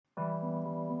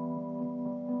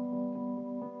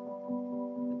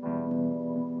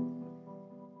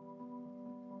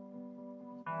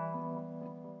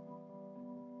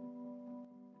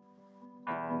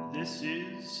This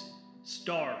is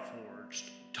Starforged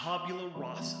Tabula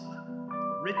Rasa,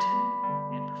 written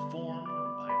and performed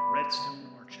by Redstone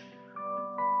Archender.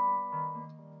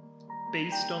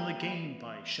 Based on the game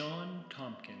by Sean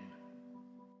Tompkin.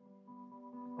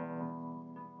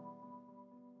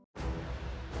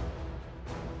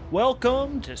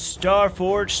 Welcome to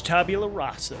Starforged Tabula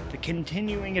Rasa, the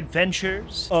continuing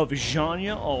adventures of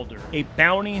Janya Alder, a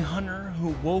bounty hunter who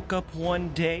woke up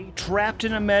one day trapped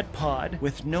in a med pod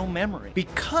with no memory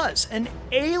because an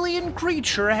alien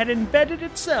creature had embedded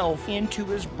itself into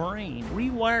his brain,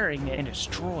 rewiring it and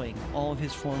destroying all of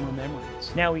his former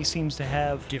memories. Now he seems to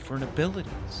have different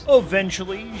abilities.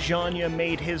 Eventually, Janya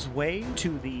made his way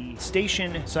to the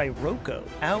station Sirocco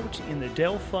out in the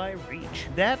Delphi Reach.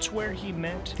 That's where he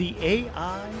met the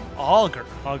AI Augur.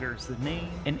 Augur is the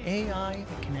name, an AI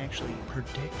that can actually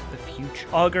predict the future.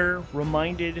 Augur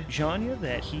reminded Janya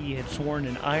that he had sworn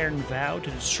an iron vow to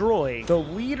destroy the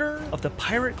leader of the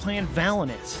pirate clan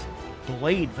Valinus,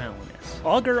 Blade Valinus.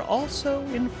 Augur also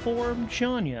informed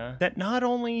Janya that not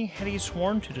only had he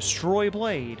sworn to destroy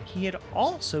Blade, he had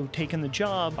also taken the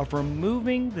job of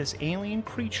removing this alien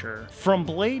creature from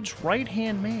Blade's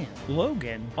right-hand man,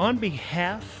 Logan, on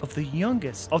behalf of the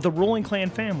youngest of the ruling clan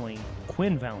family,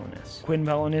 Quinn Valinus. Quinn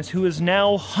Valinus, who is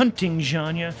now hunting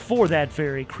Janya for that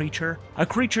very creature. A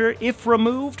creature, if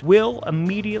removed, will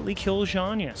immediately kill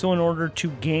Janya. So in order to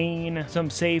gain some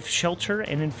safe shelter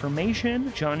and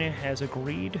information, Janya has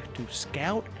agreed to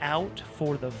scout out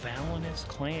for the Valinus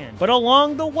clan. But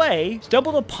along the way,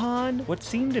 stumbled upon what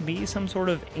seemed to be some sort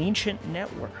of ancient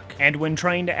network. And when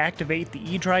trying to activate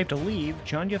the E-Drive to leave,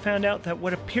 Janya found out that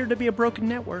what appeared to be a broken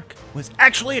network was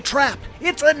actually a trap.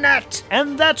 It's a net!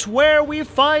 And that's where we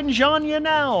find Janya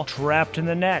now, trapped in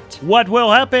the net. What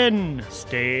will happen?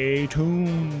 Stay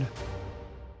tuned.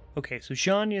 Okay, so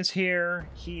Janya's here.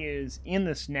 He is in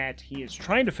this net. He is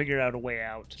trying to figure out a way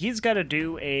out. He's got to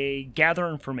do a gather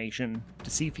information to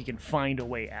see if he can find a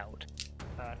way out.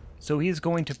 So he's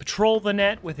going to patrol the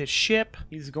net with his ship.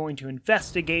 He's going to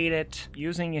investigate it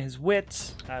using his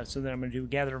wits. So then I'm going to do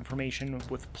gather information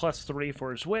with +3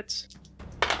 for his wits.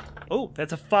 Oh,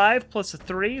 that's a 5 plus a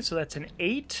 3, so that's an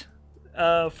 8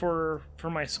 for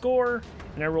my score.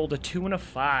 And I rolled a 2 and a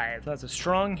 5. So that's a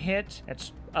strong hit.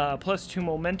 That's +2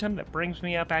 momentum. That brings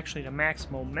me up actually to max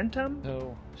momentum.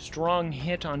 So strong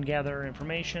hit on gather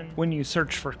information. When you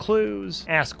search for clues,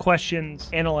 ask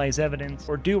questions, analyze evidence,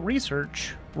 or do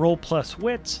research, roll plus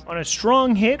wits. On a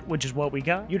strong hit, which is what we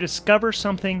got, you discover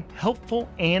something helpful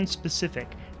and specific.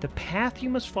 The path you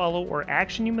must follow or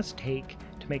action you must take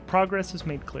to make progress is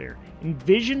made clear.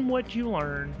 Envision what you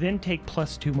learn, then take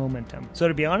 +2 momentum. So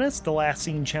to be honest, the last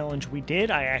scene challenge we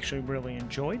did, I actually really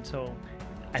enjoyed, so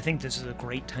I think this is a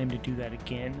great time to do that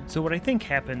again. So what I think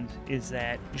happens is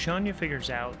that Janya figures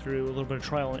out through a little bit of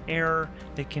trial and error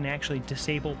that can actually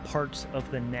disable parts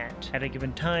of the net at a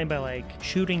given time by like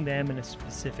shooting them in a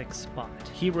specific spot.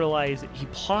 He realizes he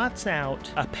plots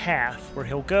out a path where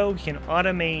he'll go, he can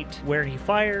automate where he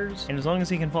fires, and as long as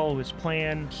he can follow his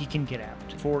plan, he can get out.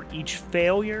 For each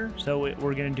failure, so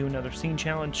we're going to do another scene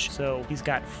challenge, so he's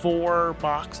got 4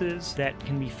 boxes that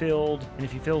can be filled, and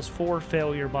if he fills 4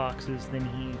 failure boxes, then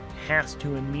he has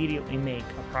to immediately make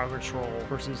a progress roll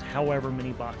versus however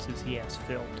many boxes he has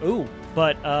filled. Ooh,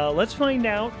 but let's find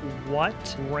out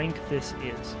what rank this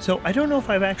is. So I don't know if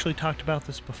I've actually talked about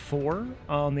this before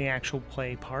on the actual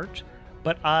play part,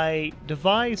 but I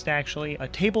devised actually a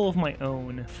table of my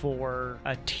own for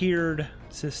a tiered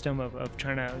system of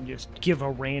trying to just give a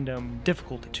random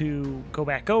difficulty to go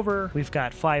back over. We've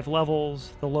got 5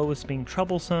 levels, the lowest being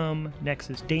troublesome, next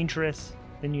is dangerous,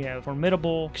 then you have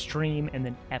formidable, extreme, and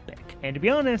then epic. And to be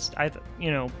honest,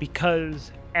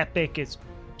 because epic is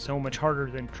so much harder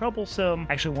than troublesome,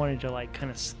 I actually wanted to like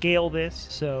kind of scale this.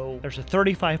 So there's a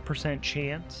 35%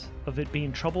 chance of it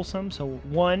being troublesome. So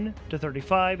 1 to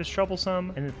 35 is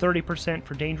troublesome, and then 30%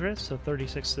 for dangerous, so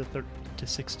 36 to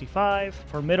 65.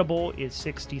 Formidable is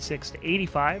 66 to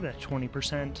 85, that's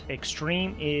 20%.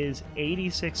 Extreme is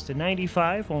 86 to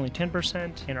 95, only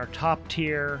 10%. And our top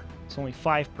tier, it's only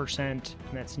 5%, and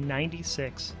that's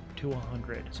 96 to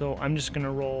 100. So I'm just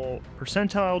gonna roll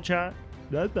percentile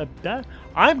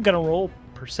I'm gonna roll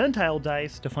percentile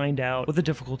dice to find out what the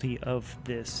difficulty of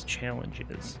this challenge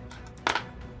is.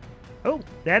 Oh,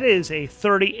 that is a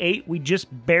 38. We just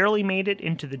barely made it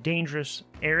into the dangerous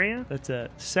area. That's a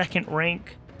 2nd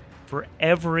rank. For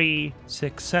every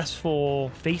successful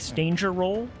face danger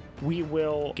roll, we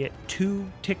will get 2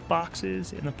 tick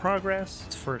boxes in the progress.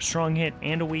 It's for a strong hit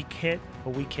and a weak hit. A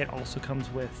weak hit also comes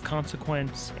with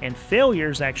consequence. And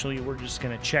failures, actually, we're just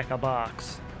going to check a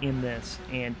box. in this,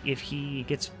 and if he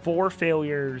gets 4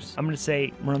 failures, I'm going to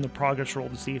say run the progress roll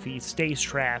to see if he stays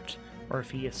trapped or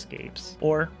if he escapes.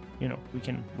 Or, you know, we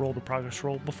can roll the progress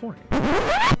roll beforehand.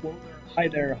 Whoa there. Hi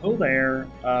there, ho there.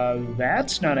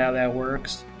 That's not how that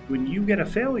works. When you get a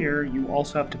failure, you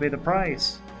also have to pay the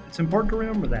price. It's important to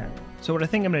remember that. So what I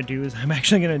think I'm going to do is I'm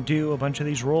actually going to do a bunch of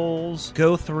these rolls,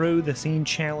 go through the scene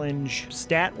challenge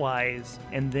stat-wise,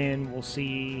 and then we'll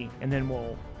see, and then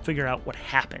we'll figure out what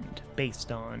happened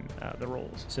based on the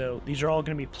rolls. So these are all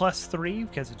going to be +3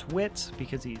 because it's wits,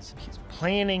 because he's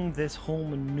planning this whole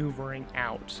maneuvering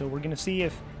out. So we're going to see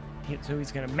if,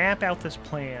 he's going to map out this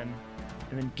plan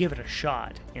and then give it a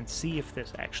shot and see if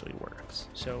this actually works.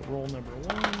 So roll number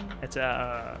 1, that's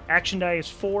action die is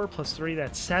 4 +3,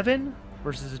 that's 7.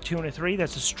 Versus a 2 and a 3.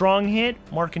 That's a strong hit.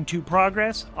 Marking 2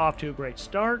 progress. Off to a great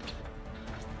start.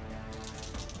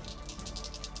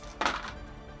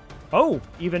 Oh,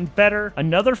 even better.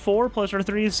 Another 4 plus our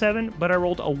 3 is 7, but I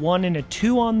rolled a 1 and a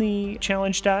 2 on the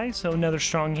challenge die, so another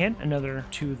strong hit. Another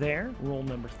 2 there. Roll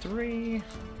number 3.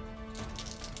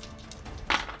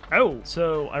 Oh,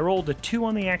 so I rolled a 2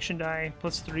 on the action die,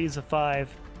 +3 is a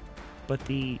 5, but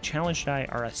the challenge die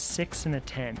are a 6 and a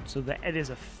 10, so that is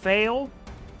a fail.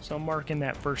 So I'm marking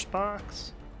that first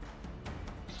box.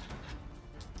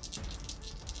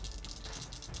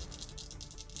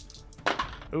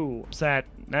 Ooh, so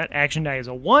that action die is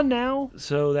a 1 now.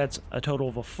 So that's a total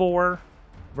of a 4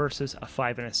 versus a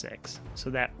 5 and a 6.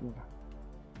 So that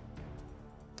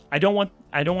I don't want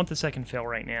the second fail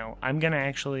right now. I'm gonna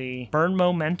actually burn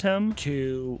momentum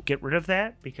to get rid of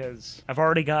that because I've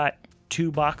already got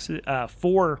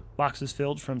 4 boxes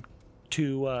filled from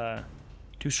 2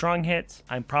 strong hits.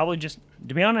 I'm probably just,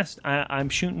 to be honest, I'm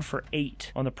shooting for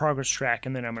 8 on the progress track,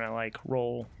 and then I'm gonna like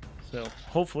roll. So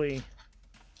hopefully,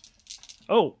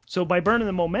 oh, so by burning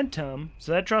the momentum,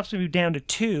 so that drops me down to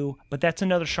 2, but that's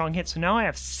another strong hit. So now I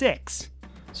have 6.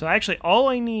 So actually all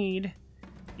I need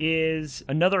is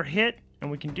another hit, and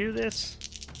we can do this.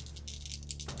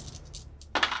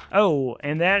 Oh,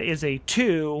 and that is a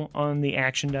 2 on the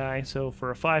action die. So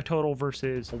for a 5 total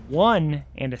versus a 1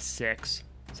 and a 6.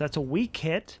 So that's a weak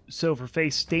hit. So for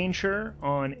face danger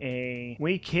on a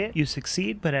weak hit, you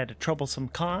succeed, but at a troublesome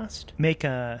cost. Make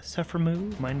a suffer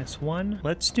move, -1.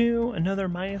 Let's do another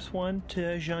 -1 to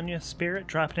Zhanya's spirit,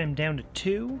 dropping him down to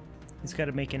 2. He's got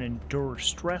to make an endure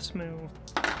stress move.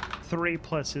 3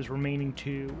 plus his remaining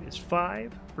 2 is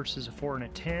 5 versus a 4 and a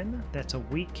 10. That's a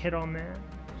weak hit on that.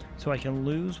 So I can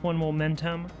lose 1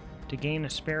 momentum to gain a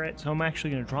spirit. So I'm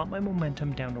actually going to drop my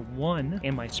momentum down to 1,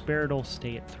 and my spirit will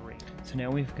stay at 3. So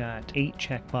now we've got 8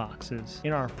 check boxes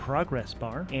in our progress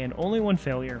bar, and only 1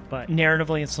 failure, but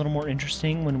narratively it's a little more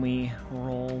interesting when we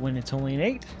roll when it's only an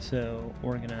 8. So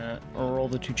we're gonna roll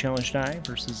the 2 challenge die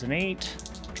versus an 8.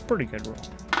 It's a pretty good roll.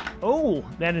 Oh,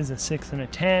 that is a 6 and a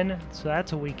 10, so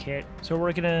that's a weak hit. So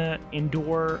we're gonna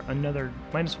endure another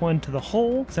 -1 to the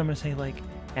hole. So I'm gonna say, like,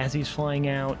 as he's flying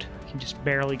out, he just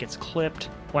barely gets clipped.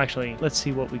 Well, actually, let's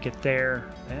see what we get there.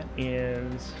 That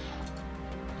is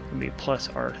gonna be plus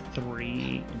our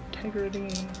 3 integrity.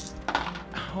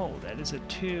 Oh, that is a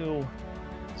 2.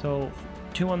 So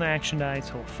 2 on the action die,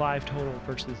 so 5 total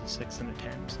versus a 6 and a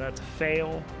 10. So that's a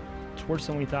fail. It's worse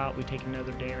than we thought. We take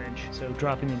another damage. So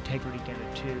dropping the integrity down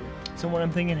to 2. So what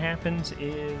I'm thinking happens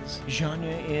is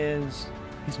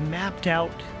he's mapped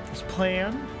out his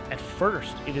plan. At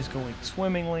first, it is going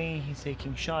swimmingly. He's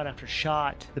taking shot after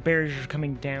shot. The barriers are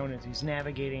coming down as he's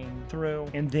navigating through.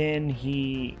 And then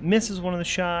he misses one of the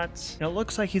shots. Now it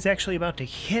looks like he's actually about to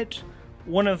hit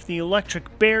one of the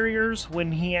electric barriers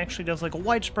when he actually does like a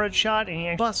widespread shot, and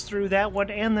he busts through that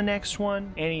one and the next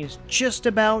one. And he's just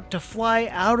about to fly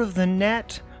out of the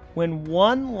net when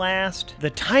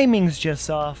the timing's just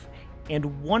off,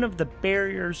 and one of the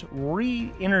barriers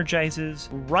re-energizes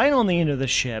right on the end of the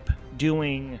ship,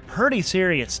 doing pretty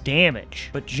serious damage.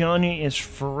 But Zhanya is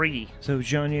free, so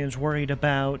Zhanya is worried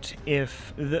about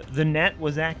if the net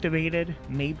was activated,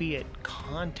 maybe it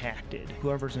contacted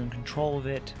whoever's in control of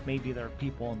it, maybe there are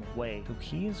people on the way. So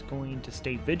he is going to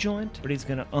stay vigilant, but he's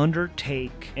going to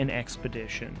undertake an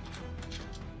expedition.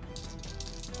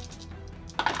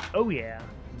 Oh yeah.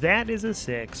 That is a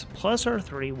 6, plus our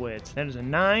 3 wits. That is a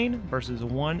 9 versus a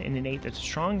 1 and an 8. That's a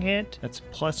strong hit. That's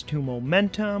plus 2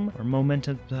 momentum. Our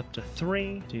momentum's up to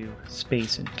 3. Do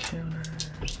space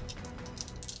encounters.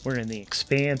 We're in the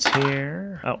expanse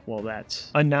here. Oh, well,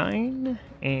 that's a 9.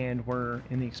 And we're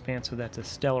in the expanse, so that's a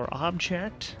stellar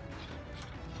object.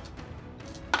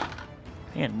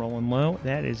 And rolling low.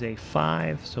 That is a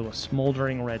 5, so a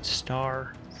smoldering red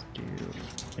star. do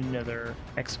another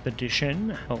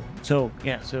expedition. Oh, so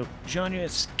Zhanya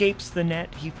escapes the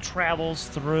net. He travels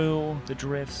through the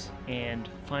drifts and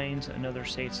finds another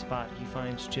safe spot. He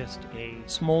finds just a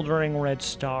smoldering red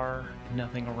star,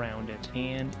 nothing around it.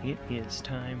 And it is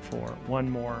time for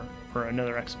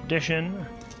another expedition.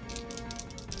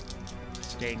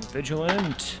 Staying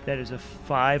vigilant. That is a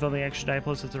 5 on the action die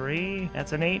plus a 3.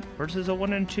 That's an 8 versus a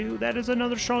 1 and 2. That is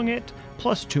another strong hit.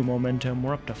 Plus 2 momentum.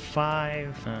 We're up to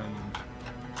 5.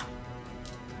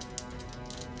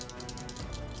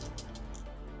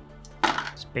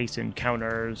 Space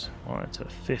encounters. Well, it's a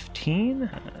 15.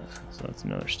 So that's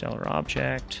another stellar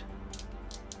object.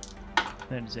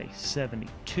 That is a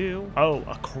 72. Oh,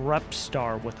 a corrupt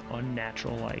star with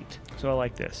unnatural light. So I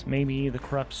like this. Maybe the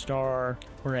corrupt star.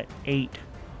 We're at 8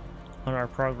 on our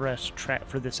progress track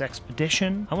for this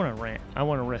expedition. I want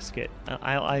to risk it.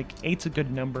 I like 8's a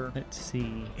good number. Let's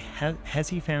see. Has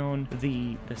he found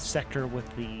the sector with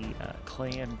the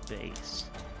clan base?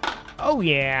 Oh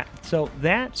yeah. So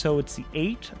it's the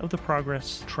 8 of the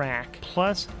progress track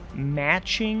plus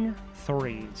matching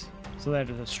 3s. So that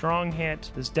is a strong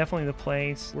hit. This is definitely the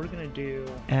place. We're going to do,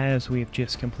 as we have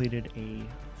just completed a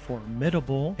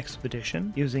formidable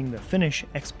expedition, using the Finish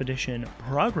Expedition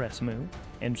Progress move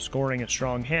and scoring a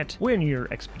strong hit. When your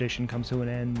expedition comes to an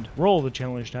end, roll the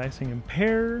challenge dice and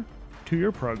compare to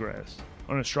your progress.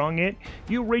 On a strong hit,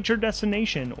 you reach your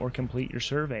destination or complete your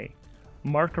survey.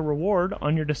 Mark a reward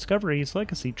on your Discovery's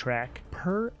Legacy track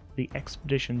per the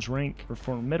expedition's rank. For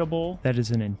formidable, that is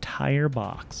an entire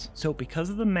box. So because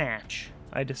of the match,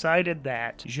 I decided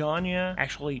that Zhanya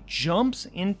actually jumps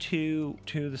into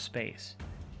the space.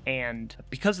 And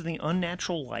because of the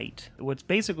unnatural light, what's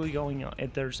basically going on,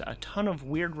 there's a ton of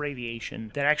weird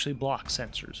radiation that actually blocks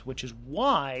sensors, which is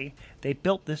why they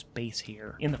built this base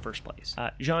here in the first place.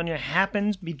 Zhanya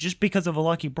happens, just because of a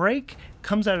lucky break,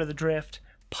 comes out of the drift,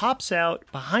 pops out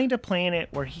behind a planet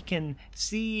where he can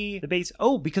see the base.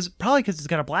 Oh, because it's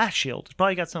got a blast shield. It's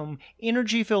probably got some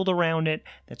energy field around it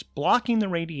that's blocking the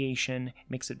radiation,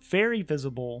 makes it very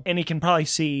visible, and he can probably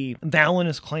see Val and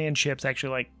his clan ships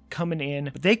actually like coming in,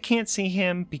 but they can't see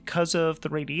him because of the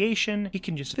radiation. He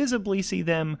can just visibly see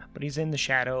them, but he's in the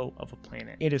shadow of a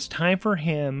planet. It is time for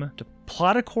him to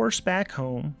plot a course back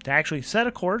home, to actually set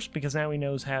a course, because now he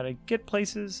knows how to get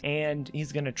places, and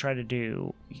he's got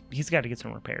to get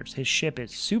some repairs. His ship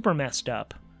is super messed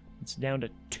up. It's down to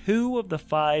 2 of the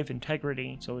 5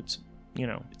 integrity, so it's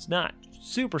not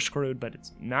super screwed, but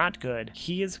it's not good.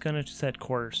 He is going to set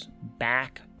course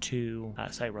back to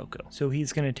Sirocco. So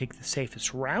he's going to take the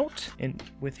safest route, and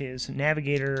with his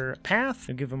navigator path,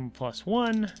 I'll give him a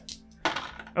 +1.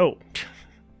 Oh,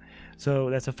 so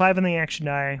that's a 5 on the action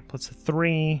die, plus a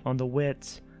 3 on the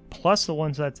wits, plus the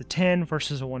 1, so that's a 10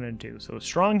 versus a 1 and 2. So a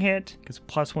strong hit, gets a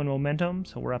 +1 momentum,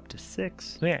 so we're up to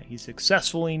 6. So yeah, he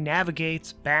successfully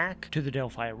navigates back to the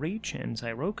Delphi Reach and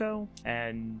Sirocco,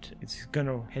 and it's going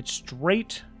to head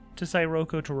straight to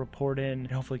Sirocco to report in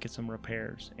and hopefully get some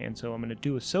repairs. And so I'm going to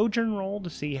do a sojourn roll to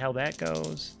see how that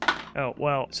goes. Oh,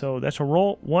 well, so that's a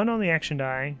roll 1 on the action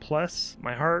die, plus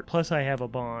my heart, plus I have a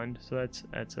bond, so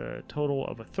that's a total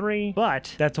of a 3,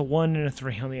 but that's a 1 and a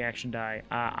 3 on the action die.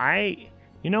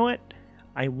 You know what?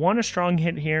 I want a strong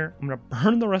hit here. I'm going to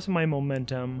burn the rest of my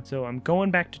momentum. So I'm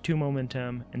going back to 2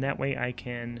 momentum, and that way I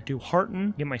can do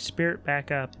hearten, get my spirit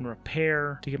back up, and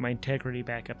repair to get my integrity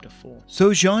back up to full.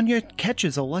 So Zhanya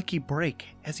catches a lucky break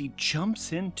as he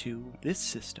jumps into this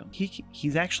system.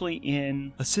 He's actually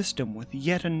in a system with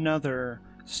yet another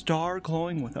star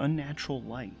glowing with unnatural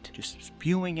light, just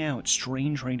spewing out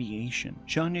strange radiation.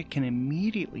 Zhanya can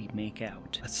immediately make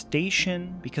out a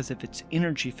station because of its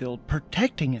energy field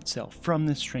protecting itself from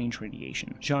this strange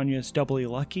radiation. Zhanya is doubly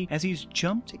lucky as he's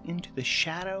jumped into the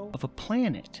shadow of a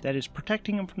planet that is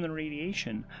protecting him from the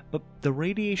radiation, but the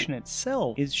radiation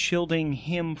itself is shielding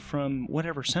him from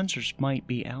whatever sensors might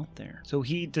be out there. So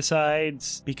he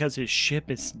decides, because his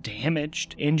ship is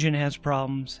damaged, engine has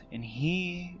problems, and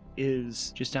he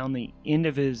is just at the end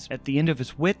of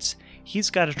his wits, he's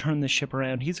got to turn the ship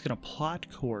around. He's going to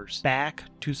plot course back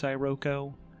to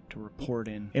Sirocco to report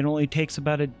in. It only takes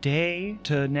about a day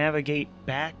to navigate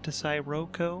back to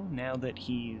Sirocco. Now that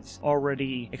he's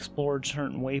already explored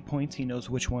certain waypoints, he knows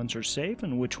which ones are safe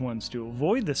and which ones to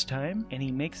avoid this time, and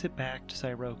he makes it back to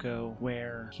Sirocco,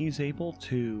 where he's able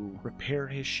to repair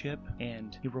his ship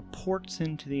and he reports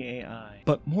into the AI.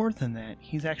 But more than that,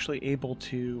 he's actually able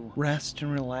to rest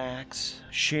and relax,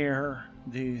 share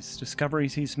these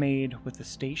discoveries he's made with the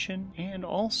station, and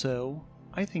also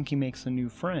I think he makes a new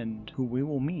friend who we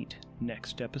will meet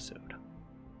next episode.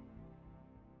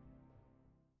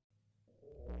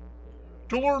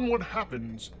 To learn what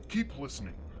happens, keep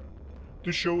listening.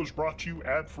 This show is brought to you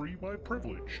ad-free by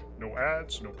Privilege. No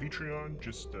ads, no Patreon,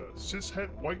 just a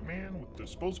cishet white man with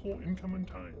disposable income and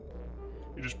time.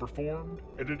 It is performed,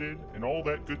 edited, and all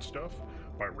that good stuff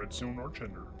by Redstone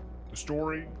Archender. The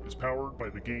story is powered by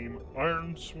the game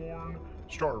Ironsworn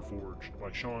Starforged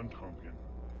by Sean Tompkin.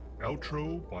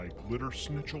 Outro by Glitter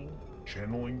Snitchel,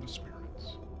 channeling the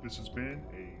spirits. This has been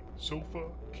a Sofa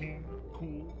King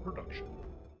Cool production.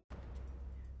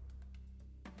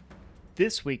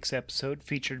 This week's episode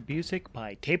featured music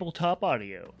by Tabletop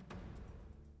Audio.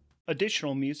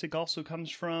 Additional music also comes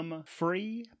from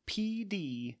freepd.com.